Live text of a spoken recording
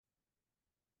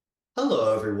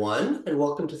Hello, everyone, and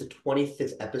welcome to the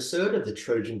 25th episode of the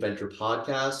Trojan Venture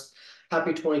Podcast.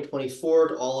 Happy 2024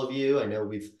 to all of you. I know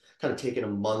we've kind of taken a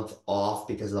month off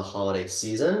because of the holiday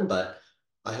season, but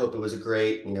I hope it was a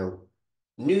great, new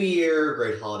year,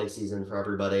 great holiday season for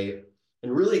everybody.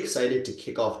 And really excited to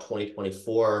kick off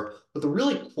 2024 with a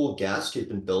really cool guest who's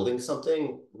been building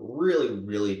something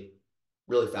really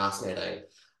fascinating.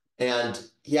 And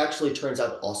he actually turns out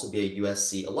to also be a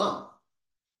USC alum.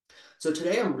 So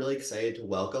today I'm really excited to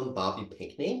welcome Bobby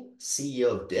Pinckney,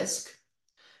 CEO of Disc.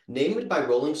 Named by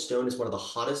Rolling Stone as one of the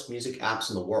hottest music apps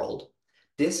in the world,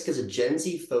 Disc is a Gen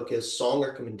Z focused song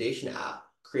recommendation app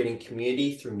creating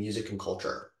community through music and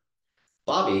culture.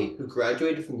 Bobby, who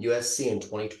graduated from USC in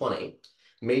 2020,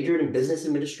 majored in business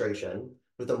administration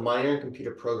with a minor in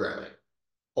computer programming,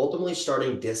 ultimately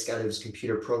starting Disc out of his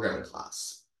computer programming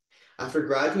class. After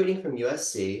graduating from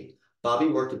USC, Bobby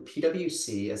worked at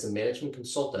PwC as a management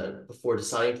consultant before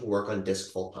deciding to work on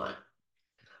Disc full-time.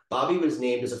 Bobby was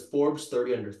named as a Forbes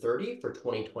 30 Under 30 for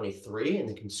 2023 in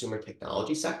the consumer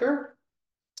technology sector.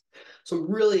 So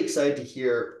I'm really excited to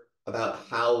hear about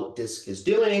how Disc is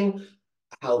doing,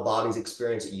 how Bobby's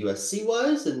experience at USC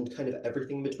was, and kind of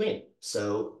everything in between.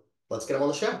 So let's get him on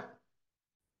the show.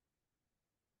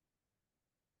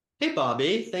 Hey,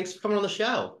 Bobby, thanks for coming on the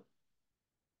show.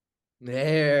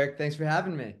 Hey Eric, thanks for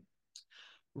having me.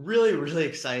 Really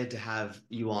excited to have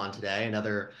you on today.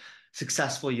 Another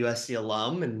successful USC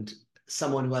alum and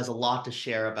someone who has a lot to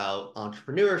share about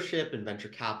entrepreneurship and venture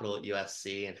capital at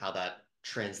USC and how that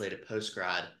translated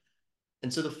post-grad.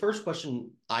 And so the first question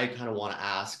I kind of want to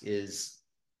ask is,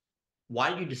 why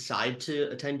did you decide to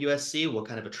attend USC? What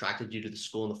kind of attracted you to the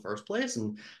school in the first place?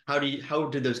 And how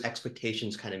did those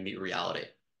expectations kind of meet reality?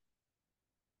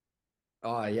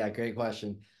 Oh yeah, great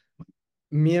question.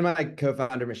 Me and my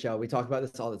co-founder Michelle, we talk about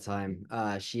this all the time.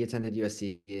 She attended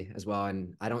USC as well,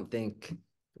 and I don't think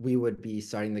we would be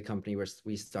starting the company where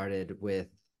we started with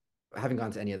having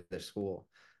gone to any other school.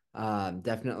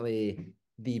 Definitely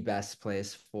the best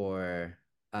place for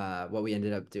what we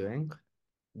ended up doing.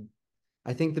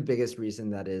 I think the biggest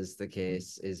reason that is the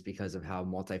case is because of how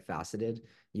multifaceted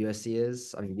USC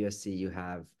is. I mean, USC, you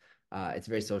have it's a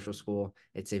very social school.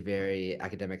 It's a very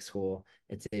academic school.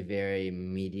 It's a very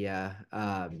media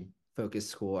focused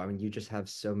school. I mean, you just have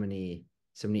so many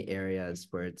areas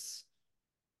where it's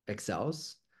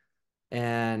excels.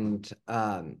 And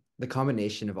the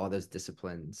combination of all those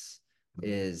disciplines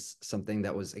is something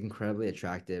that was incredibly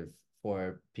attractive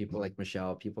for people like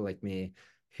Michelle, people like me,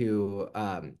 who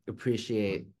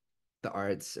appreciate the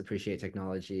arts, appreciate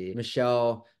technology.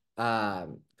 Michelle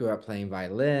grew up playing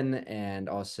violin and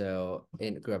also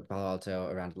grew up in Palo Alto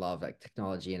around a lot of like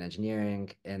technology and engineering.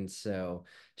 And so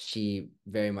she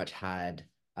very much had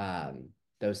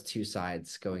those two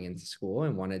sides going into school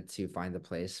and wanted to find the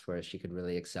place where she could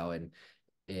really excel in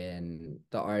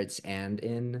the arts and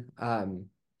in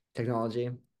technology.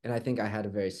 And I think I had a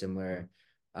very similar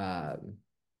um,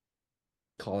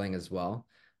 calling as well.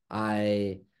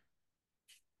 I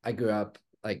I grew up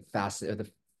like fast with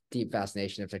a deep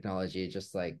fascination of technology,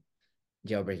 just like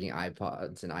jailbreaking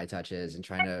iPods and iTouches and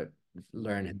trying to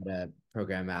learn how to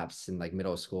program apps in like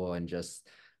middle school and just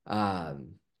um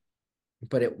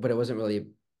but it wasn't really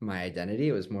my identity.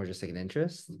 It was more just like an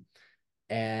interest.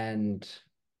 And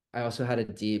I also had a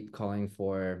deep calling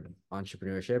for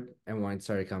entrepreneurship and wanted to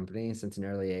start a company since an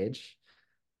early age.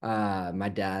 My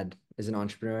dad is an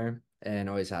entrepreneur and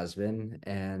always has been,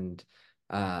 and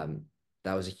um,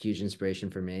 that was a huge inspiration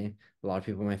for me. A lot of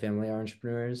people in my family are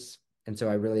entrepreneurs, and so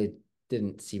I really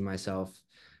didn't see myself,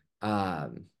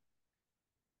 um,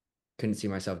 couldn't see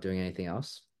myself doing anything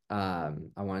else. I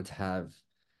wanted to have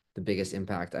the biggest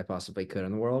impact I possibly could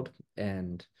on the world,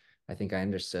 and I think I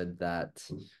understood that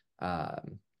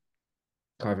um,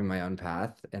 carving my own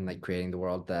path and like creating the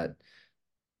world, the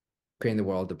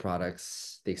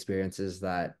products, the experiences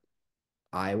that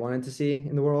I wanted to see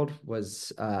in the world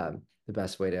was the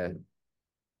best way to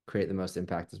create the most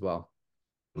impact as well.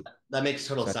 That makes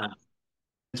total So sense.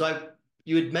 So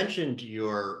you had mentioned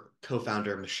your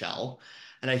co-founder, Michelle,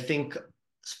 and I think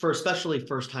for especially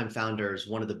first-time founders,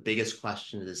 one of the biggest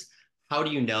questions is how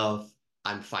do you know if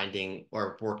I'm finding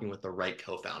or working with the right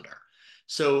co-founder?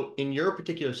 So in your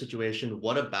particular situation,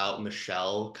 what about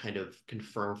Michelle kind of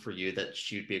confirmed for you that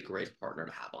she'd be a great partner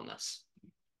to have on this?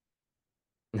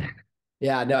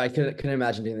 yeah, no, I couldn't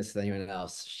imagine doing this with anyone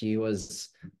else. She always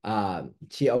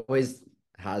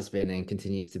has been and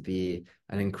continues to be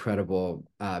an incredible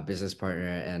business partner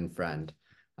and friend.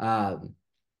 Um,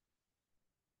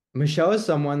 Michelle is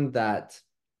someone that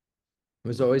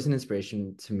was always an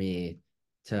inspiration to me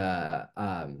to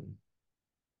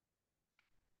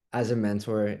as a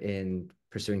mentor in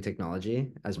pursuing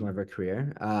technology as more of a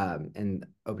career, and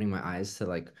opening my eyes to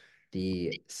like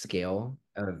the scale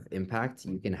of impact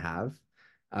you can have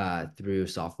through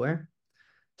software.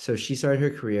 So she started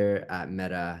her career at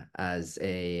Meta as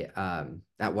a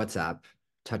at WhatsApp,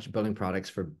 touch building products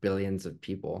for billions of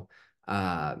people,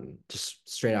 just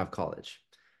straight out of college.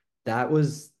 That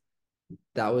was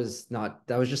that was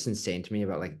just insane to me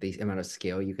about like the amount of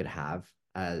scale you could have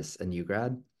as a new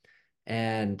grad.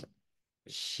 And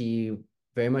she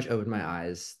very much opened my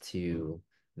eyes to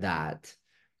that.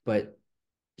 But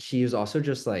she was also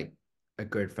just like a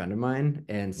good friend of mine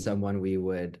and someone we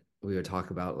would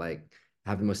talk about like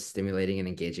have the most stimulating and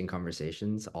engaging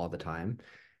conversations all the time.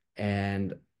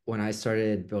 And when I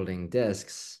started building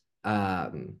discs,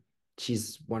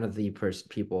 she's one of the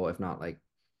people, if not like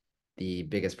the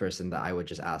biggest person that I would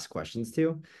just ask questions to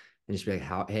and just be like,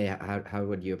 how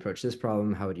would you approach this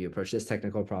problem? How would you approach this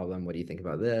technical problem? What do you think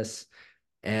about this?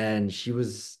 And she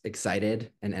was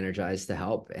excited and energized to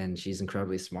help, and she's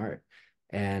incredibly smart.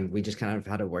 And we just kind of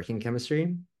had a working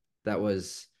chemistry that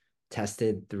was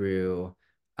tested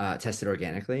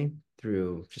organically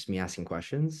through just me asking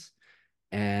questions.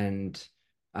 And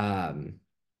um,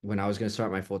 when I was going to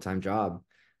start my full-time job,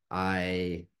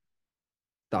 I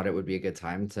thought it would be a good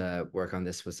time to work on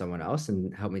this with someone else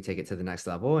and help me take it to the next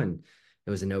level. And it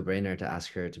was a no-brainer to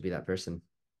ask her to be that person.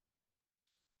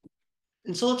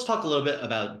 And so let's talk a little bit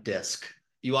about Disc.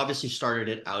 You obviously started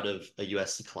it out of a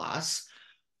USC class.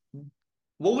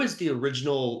 What was the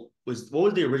original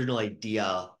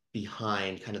idea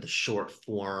behind kind of the short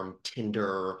form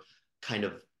Tinder kind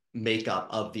of makeup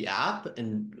of the app?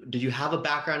 And did you have a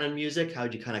background in music? How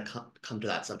did you kind of come to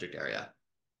that subject area?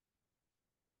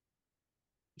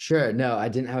 Sure. No, I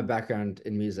didn't have a background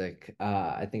in music.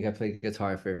 I think I played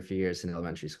guitar for a few years in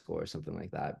elementary school or something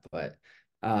like that. But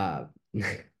uh,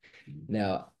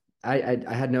 no, I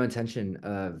had no intention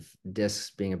of discs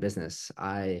being a business.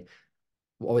 I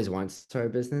always wanted to start a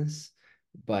business,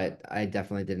 but I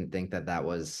definitely didn't think that that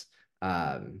was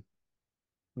um,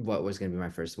 what was going to be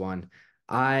my first one.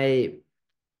 I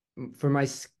for my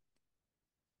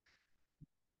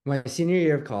senior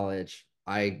year of college,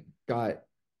 I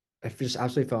just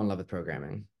absolutely fell in love with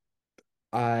programming.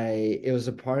 I It was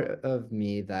a part of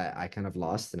me that I kind of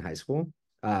lost in high school,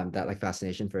 that like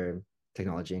fascination for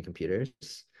technology and computers.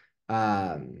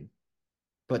 Um,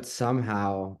 but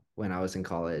somehow when I was in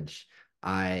college,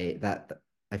 I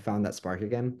found that spark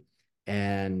again.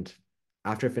 And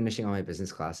after finishing all my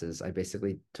business classes, I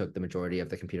basically took the majority of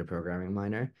the computer programming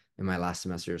minor in my last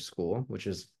semester of school, which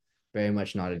was very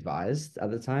much not advised at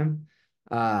the time.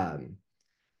 Um,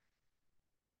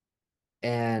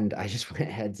 and I just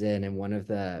went heads in,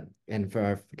 and for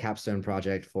our capstone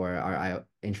project for our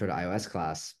intro to iOS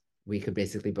class, we could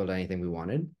basically build anything we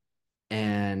wanted.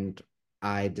 And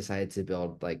I decided to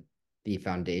build like the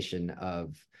foundation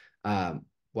of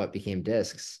what became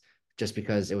discs, just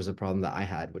because it was a problem that I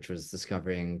had, which was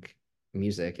discovering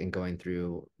music and going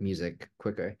through music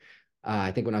quicker.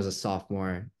 I think when I was a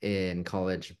sophomore in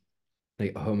college,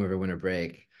 like home over winter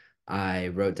break, I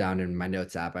wrote down in my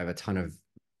notes app, I have a ton of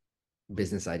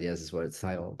business ideas is what it's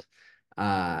titled.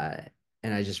 Uh,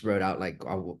 and I just wrote out like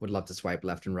would love to swipe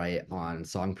left and right on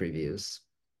song previews,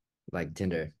 like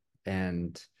Tinder,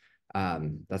 and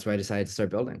that's why I decided to start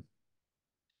building.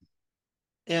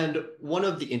 And one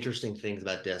of the interesting things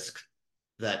about Disc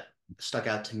that stuck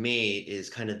out to me is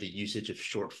kind of the usage of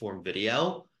short form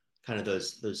video, kind of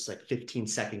those like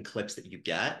 15-second clips that you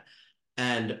get.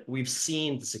 And we've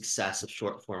seen the success of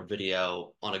short form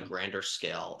video on a grander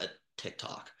scale at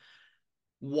TikTok.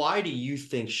 Why do you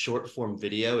think short form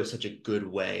video is such a good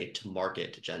way to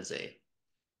market to Gen Z?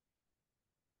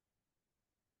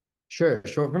 Sure,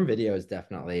 short form video is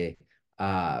definitely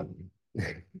um,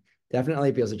 definitely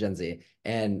appeals to Gen Z,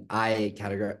 and I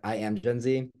am Gen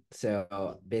Z,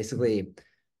 so basically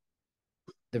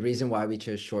the reason why we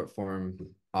chose short form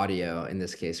audio in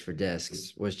this case for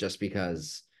discs was just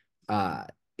because uh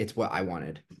it's what I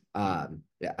wanted. I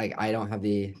don't have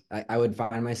I would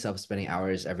find myself spending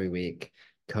hours every week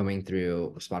combing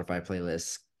through Spotify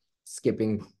playlists,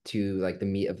 skipping to like the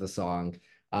meat of the song,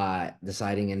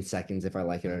 deciding in seconds if I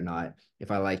like it or not.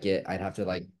 If I like it, I'd have to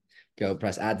like go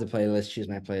press add to playlist, choose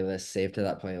my playlist, save to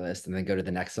that playlist, and then go to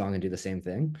the next song and do the same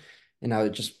thing. And I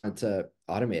would just want to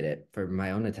automate it for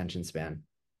my own attention span.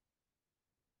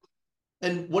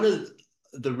 And one of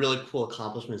the really cool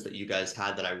accomplishments that you guys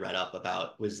had that I read up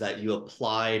about was that you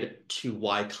applied to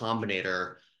Y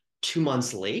Combinator 2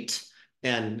 months late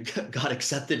and got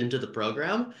accepted into the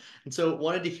program. And so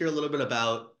wanted to hear a little bit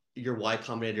about your Y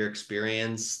Combinator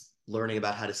experience, learning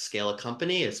about how to scale a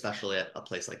company, especially at a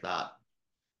place like that.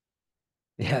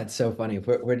 Yeah, it's so funny.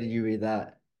 Where did you read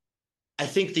that? I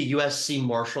think the USC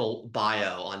Marshall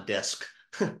bio on disc.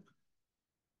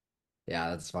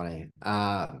 Yeah, that's funny.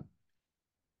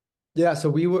 Yeah, so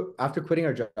we were after quitting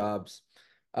our jobs,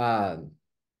 um,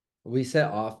 we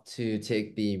set off to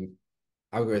take the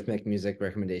algorithmic music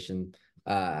recommendation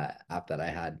app that I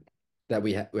had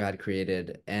we had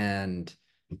created and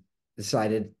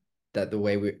decided that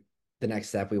the next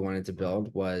step we wanted to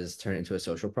build was turn it into a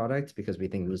social product because we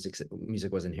think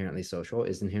music was inherently social,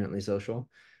 is inherently social.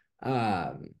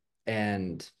 Um,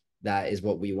 and that is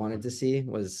what we wanted to see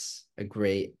was a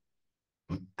great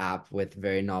app with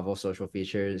very novel social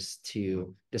features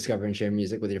to discover and share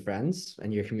music with your friends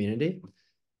and your community.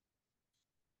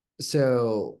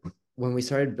 So when we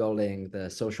started building the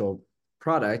social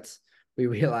product, we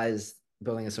realized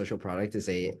building a social product is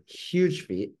a huge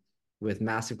feat with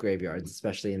massive graveyards,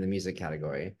 especially in the music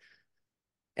category.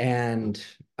 And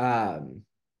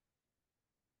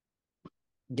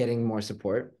getting more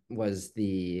support was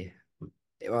the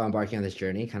embarking on this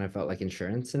journey kind of felt like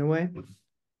insurance in a way.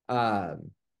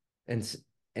 Um, and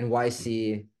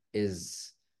YC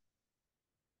is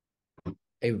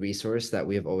a resource that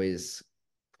we have always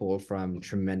pulled from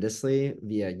tremendously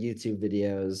via YouTube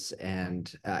videos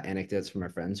and anecdotes from our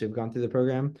friends who have gone through the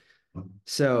program.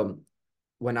 So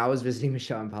when I was visiting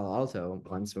Michelle in Palo Alto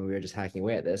once when we were just hacking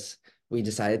away at this, we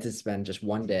decided to spend just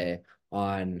one day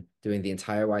on doing the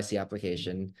entire YC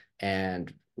application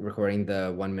and recording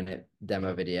the 1 minute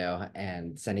demo video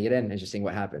and sending it in and just seeing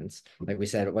what happens. Like we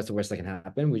said, what's the worst that can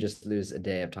happen? We just lose a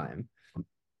day of time.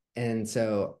 And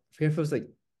so I forget if it was like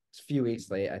a few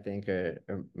weeks late, I think,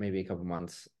 or maybe a couple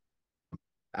months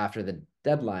after the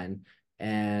deadline.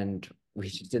 And we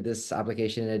just did this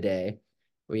application in a day.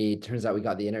 We turns out we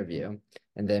got the interview.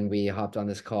 And then we hopped on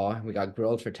this call. We got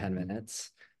grilled for 10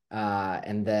 minutes.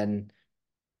 And then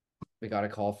we got a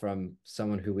call from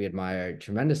someone who we admired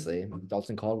tremendously,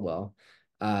 Dalton Caldwell.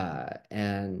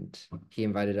 And he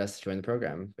invited us to join the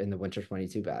program in the Winter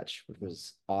 22 batch, which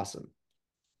was awesome.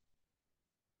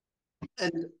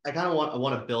 And I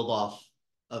want to build off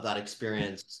of that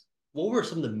experience. What were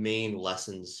some of the main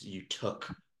lessons you took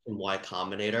from Y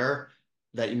Combinator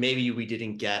that maybe we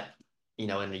didn't get, in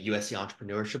the USC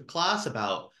entrepreneurship class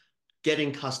about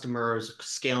getting customers,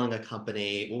 scaling a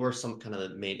company? What were some kind of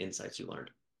the main insights you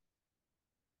learned?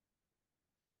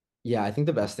 Yeah, I think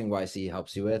the best thing YC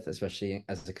helps you with, especially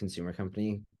as a consumer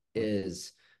company,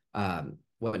 is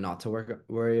what not to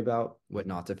worry about, what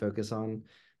not to focus on.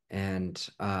 And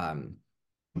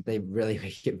they really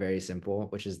make it very simple,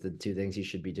 which is the two things you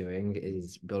should be doing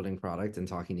is building product and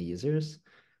talking to users.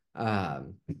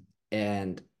 Um,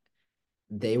 and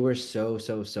they were so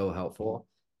helpful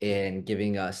in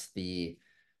giving us the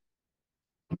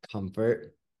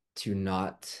comfort to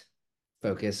not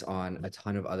focus on a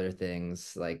ton of other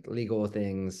things like legal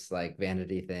things, like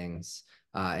vanity things,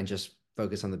 and just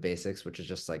focus on the basics, which is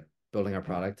just like building our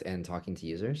product and talking to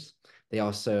users. They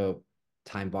also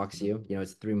time box you,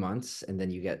 it's 3 months and then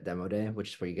you get demo day, which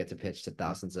is where you get to pitch to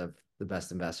thousands of the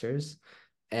best investors.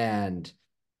 And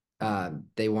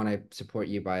they want to support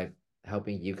you by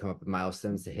helping you come up with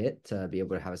milestones to hit to be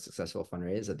able to have a successful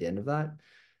fundraise at the end of that.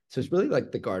 So it's really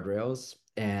like the guardrails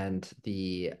and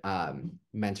the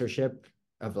mentorship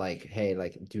of like, hey,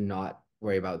 like do not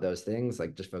worry about those things.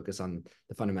 Like just focus on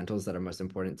the fundamentals that are most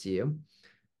important to you.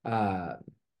 Uh,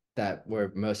 that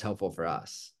were most helpful for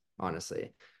us,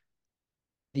 honestly.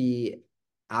 The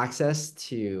access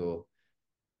to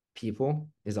people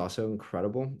is also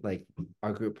incredible. Like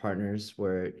our group partners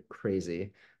were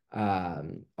crazy.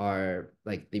 Our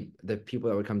like the people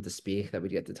that would come to speak that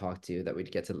we'd get to talk to, that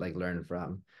we'd get to like learn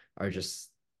from are just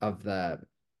of the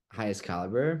highest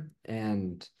caliber.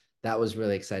 And that was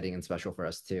really exciting and special for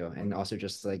us too. And also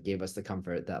just like gave us the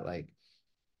comfort that like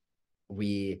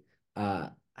we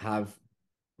have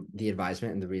the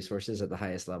advisement and the resources at the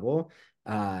highest level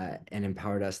and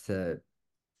empowered us to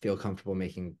feel comfortable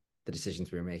making the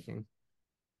decisions we were making.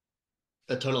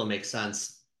 That totally makes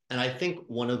sense. And I think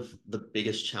one of the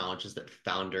biggest challenges that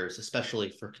founders, especially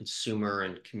for consumer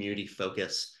and community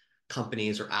focus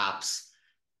companies or apps,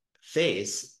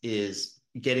 face is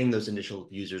getting those initial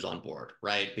users on board,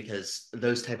 right? Because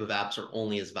those type of apps are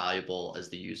only as valuable as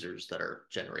the users that are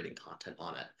generating content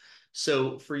on it.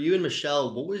 So for you and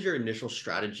Michelle, what was your initial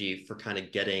strategy for kind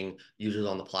of getting users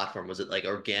on the platform? Was it like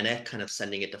organic, kind of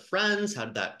sending it to friends? How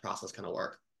did that process kind of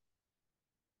work?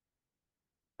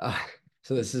 Uh,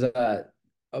 so this is a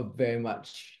very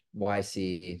much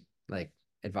YC like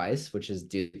advice, which is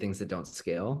do things that don't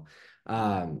scale.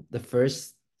 The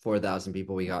first 4,000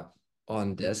 people we got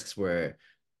on discs were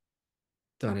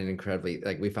done in incredibly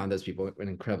like we found those people in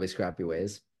incredibly scrappy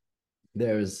ways.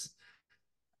 There's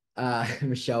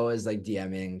Michelle was like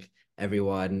DMing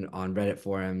everyone on Reddit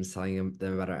forums, telling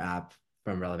them about our app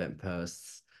from relevant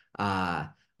posts. Uh,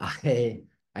 I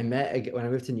I met when I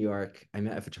moved to New York. I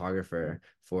met a photographer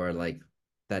for like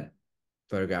that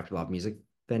photographed a lot of music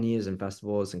venues and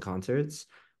festivals and concerts.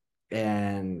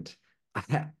 And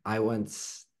I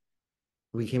once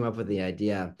we came up with the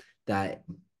idea that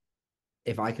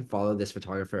if I could follow this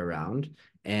photographer around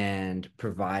and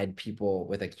provide people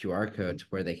with a QR code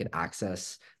where they could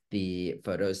access the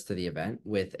photos to the event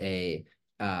with a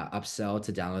upsell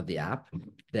to download the app,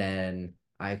 then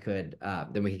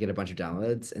then we could get a bunch of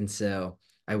downloads. And so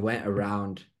I went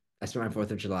around. I spent my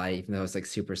 4th of July, even though I was like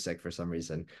super sick for some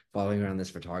reason, following around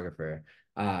this photographer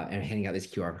and handing out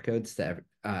these QR codes to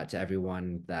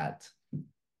everyone that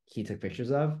he took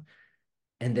pictures of.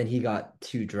 And then he got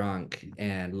too drunk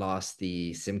and lost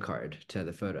the SIM card to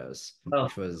the photos, which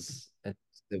Oh, was a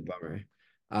bummer.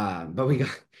 But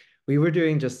we were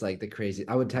doing just like the crazy.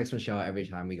 I would text Michelle every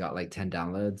time we got like 10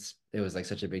 downloads. It was like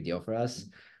such a big deal for us.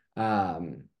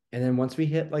 And then once we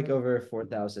hit like over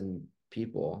 4,000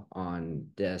 people on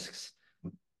discs,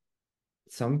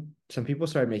 some people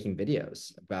started making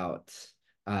videos about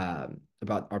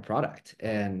our product,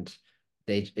 and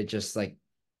it just like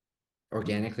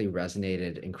organically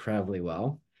resonated incredibly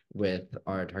well with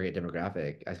our target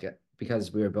demographic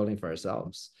because we were building for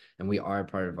ourselves and we are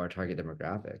part of our target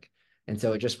demographic. And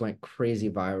so it just went crazy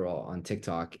viral on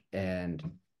TikTok. And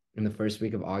in the first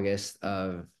week of August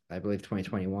of, I believe,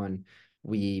 2021,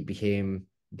 we became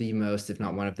the most, if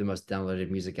not one of the most downloaded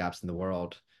music apps in the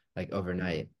world, like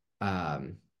overnight.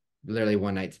 Um, Literally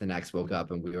one night to the next, woke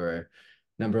up and we were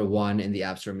number one in the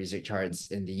App Store music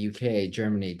charts in the UK,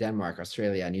 Germany, Denmark,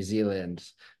 Australia, New Zealand,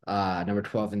 number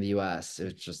 12 in the US. It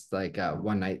was just like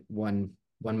one night, one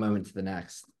moment to the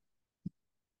next.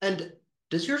 and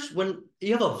does yours, when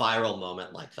you have a viral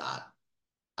moment like that,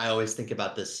 I always think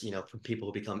about this, from people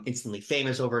who become instantly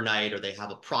famous overnight or they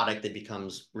have a product that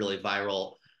becomes really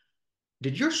viral.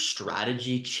 Did your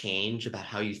strategy change about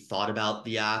how you thought about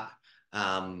the app?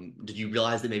 Did you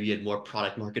realize that maybe you had more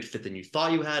product market fit than you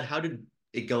thought you had? How did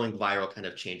it going viral kind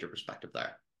of change your perspective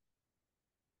there?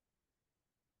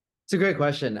 It's a great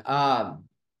question.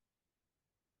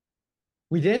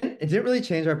 It didn't really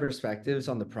change our perspectives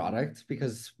on the product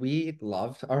because we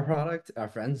loved our product, our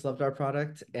friends loved our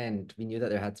product, and we knew that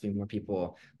there had to be more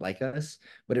people like us.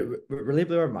 But it really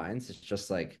blew our minds. It's just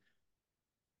like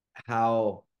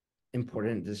how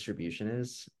important distribution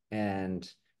is. And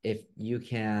if you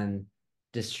can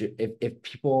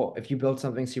if you build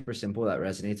something super simple that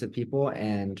resonates with people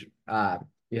and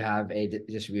you have a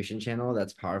distribution channel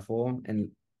that's powerful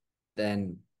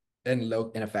then and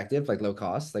low and effective, like low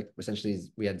cost, like essentially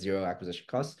we had zero acquisition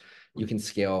costs, you can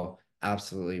scale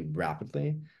absolutely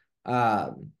rapidly.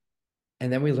 Um,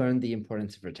 and then we learned the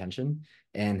importance of retention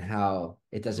and how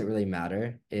it doesn't really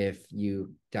matter if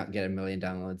you don't get a million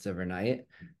downloads overnight.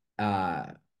 Uh,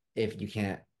 if you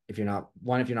can't, if you're not,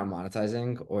 one, if you're not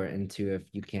monetizing, or and two, if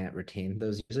you can't retain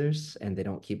those users and they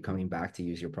don't keep coming back to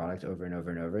use your product over and over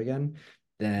and over again,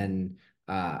 then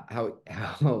how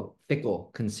fickle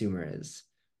consumer is.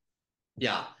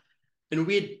 Yeah. And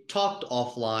we had talked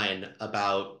offline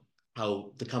about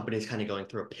how the company is kind of going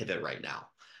through a pivot right now.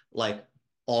 Like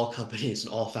all companies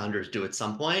and all founders do at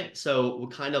some point. So we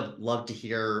kind of love to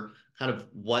hear kind of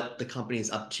what the company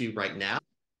is up to right now.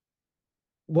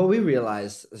 What we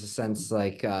realized since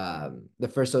like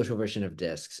the first social version of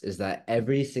discs is that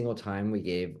every single time we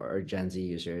gave our Gen Z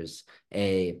users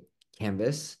a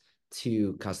canvas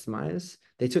to customize,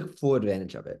 they took full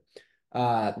advantage of it.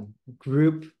 Uh,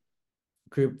 group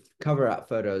group cover up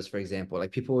photos, for example,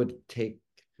 like people would take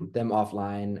them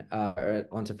offline or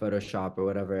onto Photoshop or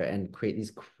whatever and create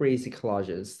these crazy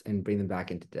collages and bring them back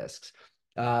into discs.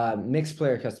 Mixed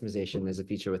player customization is a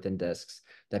feature within discs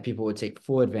that people would take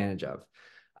full advantage of.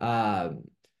 Um,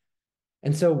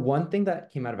 and so one thing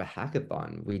that came out of a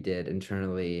hackathon we did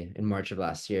internally in March of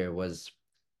last year was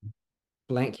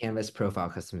blank canvas profile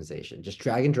customization. Just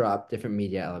drag and drop different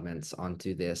media elements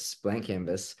onto this blank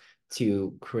canvas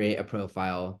to create a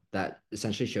profile that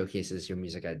essentially showcases your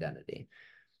music identity.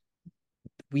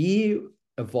 We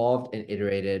evolved and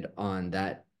iterated on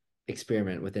that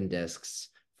experiment within discs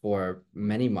for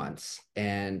many months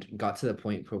and got to the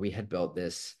point where we had built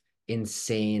this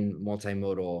insane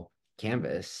multimodal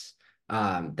canvas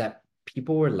that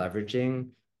people were leveraging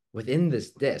within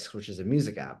this disc, which is a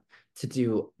music app, to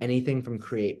do anything from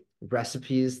create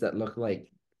recipes that look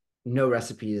like no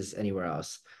recipes anywhere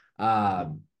else,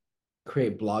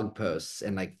 create blog posts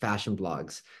and like fashion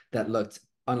blogs that looked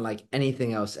unlike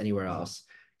anything else anywhere else,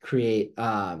 create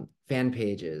fan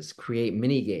pages, create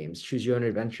mini games, choose your own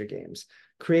adventure games,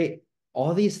 create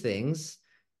all these things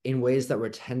in ways that were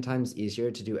 10 times easier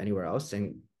to do anywhere else.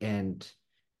 And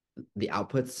the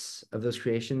outputs of those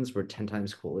creations were 10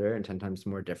 times cooler and 10 times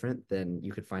more different than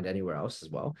you could find anywhere else as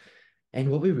well.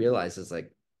 And what we realized is like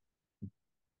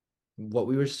what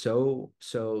we were so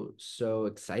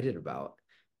excited about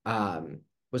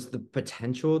was the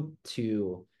potential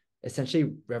to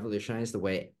essentially revolutionize the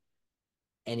way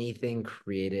anything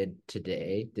created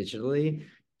today digitally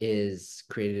is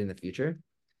created in the future.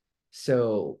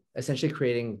 So essentially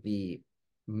creating the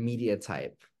media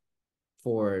type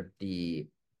for the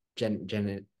for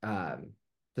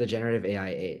the generative AI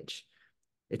age.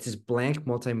 It's this blank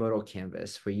multimodal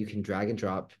canvas where you can drag and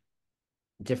drop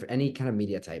different any kind of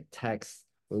media type, text,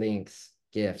 links,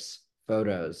 GIFs,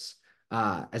 photos,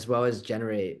 as well as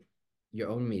generate your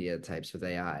own media types with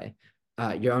AI,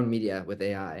 your own media with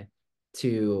AI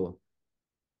to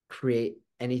create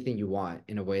anything you want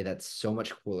in a way that's so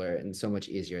much cooler and so much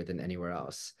easier than anywhere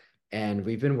else. And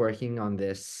we've been working on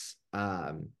this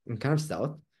in kind of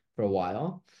stealth for a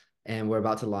while, and we're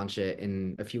about to launch it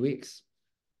in a few weeks.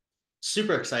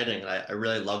 Super exciting. I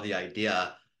really love the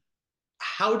idea.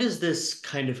 How does this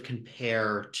kind of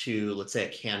compare to, let's say,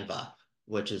 a Canva,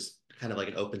 which is kind of like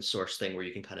an open source thing where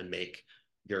you can kind of make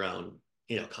your own,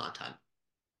 content?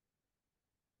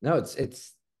 No,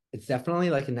 it's definitely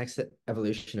like a next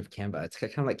evolution of Canva. It's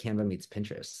kind of like Canva meets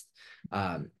Pinterest.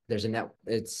 There's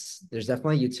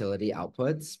definitely utility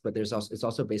outputs, but it's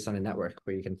also based on a network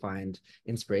where you can find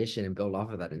inspiration and build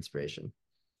off of that inspiration.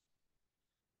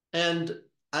 And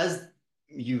as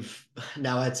you've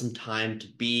now had some time to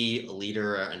be a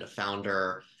leader and a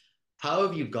founder, how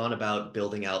have you gone about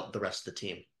building out the rest of the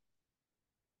team?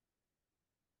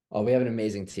 Oh, we have an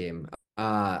amazing team.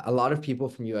 A lot of people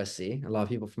from USC, a lot of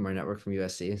people from our network from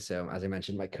USC. So as I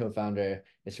mentioned, my co-founder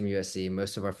is from USC.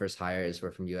 Most of our first hires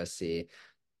were from USC.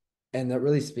 And that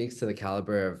really speaks to the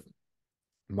caliber of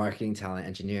marketing talent,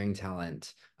 engineering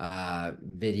talent,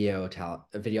 video talent,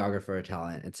 videographer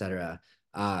talent, etc.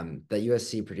 That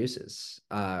USC produces.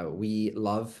 We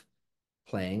love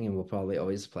playing and will probably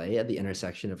always play at the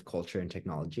intersection of culture and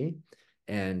technology.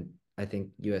 And I think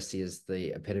USC is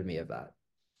the epitome of that.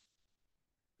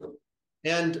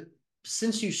 And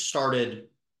since you started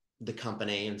the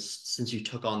company and since you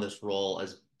took on this role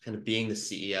as kind of being the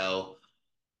CEO,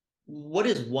 what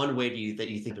is one way that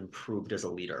you think improved as a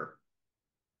leader?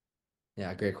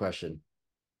 Yeah, great question.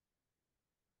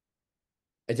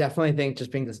 I definitely think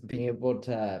just being able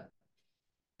to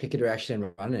pick a direction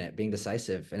and run in it, being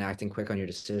decisive and acting quick on your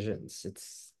decisions.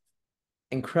 It's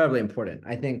incredibly important.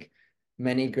 I think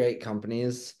many great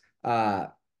companies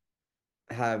have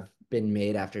been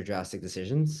made after drastic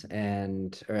decisions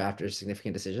and or after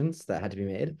significant decisions that had to be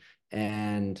made,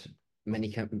 and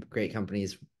many great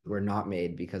companies were not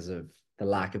made because of the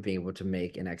lack of being able to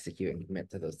make and execute and commit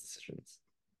to those decisions.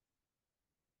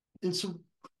 And so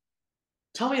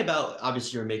tell me about,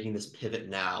 obviously, you're making this pivot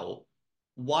now.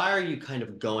 Why are you kind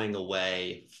of going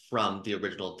away from the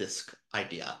original disc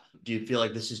idea? Do you feel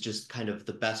like this is just kind of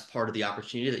the best part of the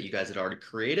opportunity that you guys had already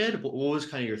created? What was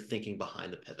kind of your thinking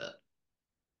behind the pivot?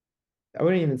 I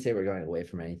wouldn't even say we're going away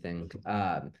from anything.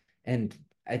 And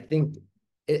I think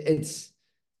it's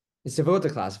difficult to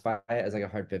classify it as like a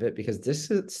hard pivot because this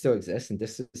still exists and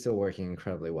this is still working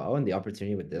incredibly well, and the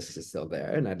opportunity with this is still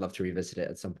there, and I'd love to revisit it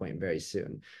at some point very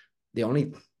soon. The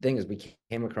only thing is we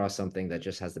came across something that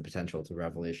just has the potential to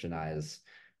revolutionize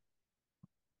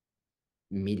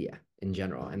media in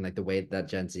general and like the way that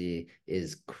Gen Z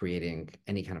is creating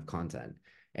any kind of content.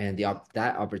 And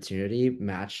that opportunity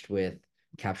matched with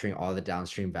capturing all the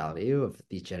downstream value of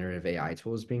these generative AI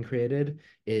tools being created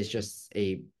is just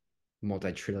a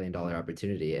multi-trillion dollar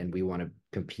opportunity. And we want to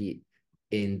compete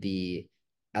in the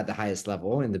at the highest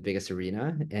level in the biggest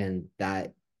arena, and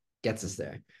that gets us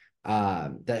there.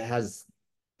 That has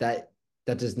that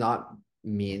that does not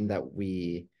mean that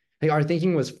we like our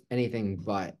thinking was anything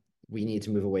but we need to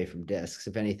move away from discs.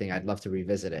 If anything, I'd love to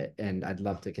revisit it and I'd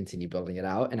love to continue building it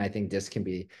out. And I think disc can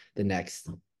be the next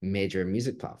major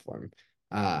music platform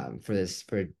for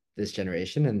this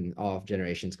generation and all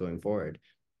generations going forward.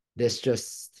 This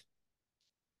just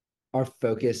our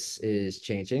focus is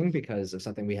changing because of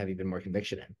something we have even more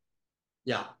conviction in.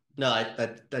 Yeah, no,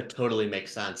 that totally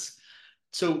makes sense.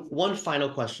 So one final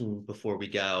question before we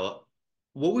go.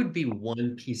 What would be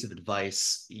one piece of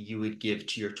advice you would give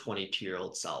to your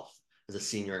 22-year-old self as a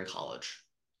senior in college?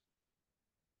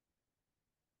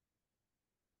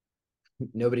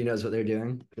 Nobody knows what they're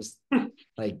doing.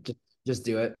 Like just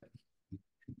do it.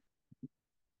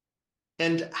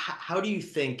 And how do you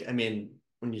think, I mean,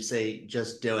 when you say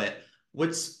just do it,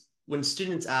 what's when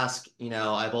students ask,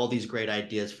 I have all these great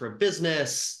ideas for a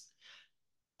business,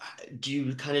 do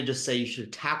you kind of just say you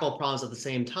should tackle problems at the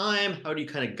same time? How are you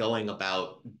kind of going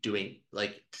about doing,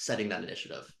 like, setting that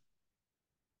initiative?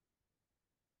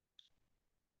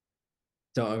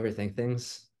 Don't overthink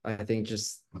things. I think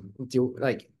just do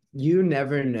like you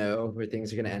never know where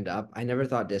things are going to end up. I never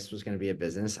thought this was going to be a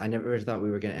business. I never thought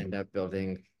we were going to end up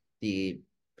building the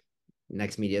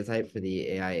next media type for the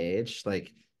AI age.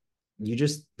 Like you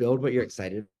just build what you're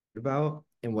excited about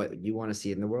and what you want to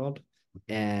see in the world,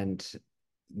 and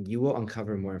you will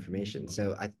uncover more information.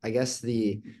 So I guess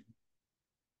the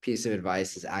piece of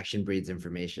advice is action breeds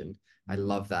information. I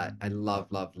love that. I love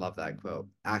that quote.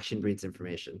 Action breeds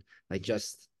information. Like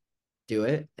just do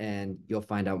it and you'll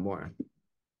find out more.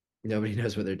 Nobody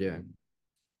knows what they're doing.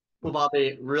 Well,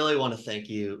 Bobby, really want to thank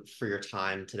you for your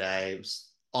time today. It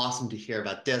was awesome to hear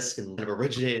about Disc and kind of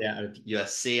originated out of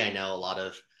USC. I know a lot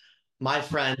of my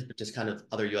friends, but just kind of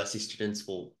other USC students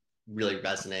will really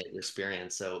resonate with your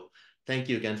experience. So thank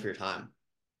you again for your time.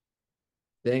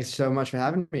 Thanks so much for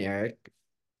having me, Eric.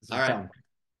 This All was right. fun.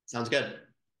 Sounds good.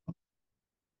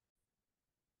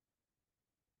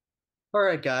 All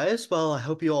right, guys. Well, I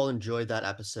hope you all enjoyed that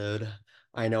episode.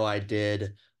 I know I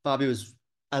did. Bobby was,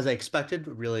 as I expected,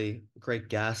 a really great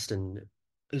guest, and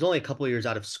he was only a couple of years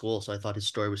out of school, so I thought his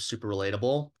story was super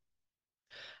relatable.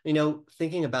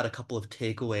 Thinking about a couple of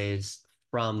takeaways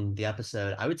from the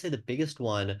episode, I would say the biggest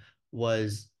one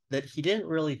was that he didn't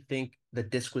really think that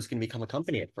Disc was going to become a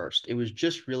company at first. It was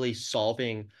just really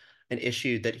solving an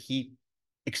issue that he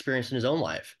experienced in his own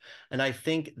life. And I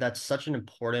think that's such an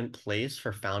important place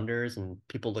for founders and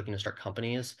people looking to start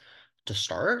companies to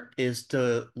start is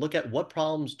to look at what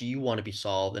problems do you want to be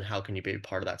solved and how can you be a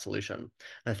part of that solution. And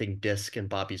I think Disc and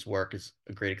Bobby's work is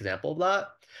a great example of that.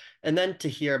 And then to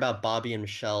hear about Bobby and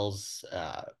Michelle's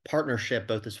partnership,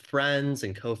 both as friends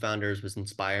and co-founders, was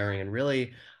inspiring and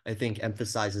really, I think,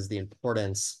 emphasizes the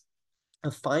importance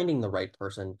of finding the right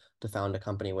person to found a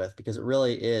company with because it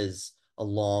really is a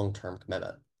long-term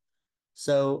commitment.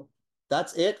 So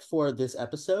that's it for this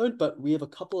episode, but we have a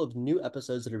couple of new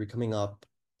episodes that are coming up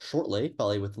shortly,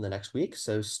 probably within the next week.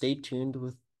 So stay tuned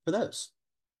for those.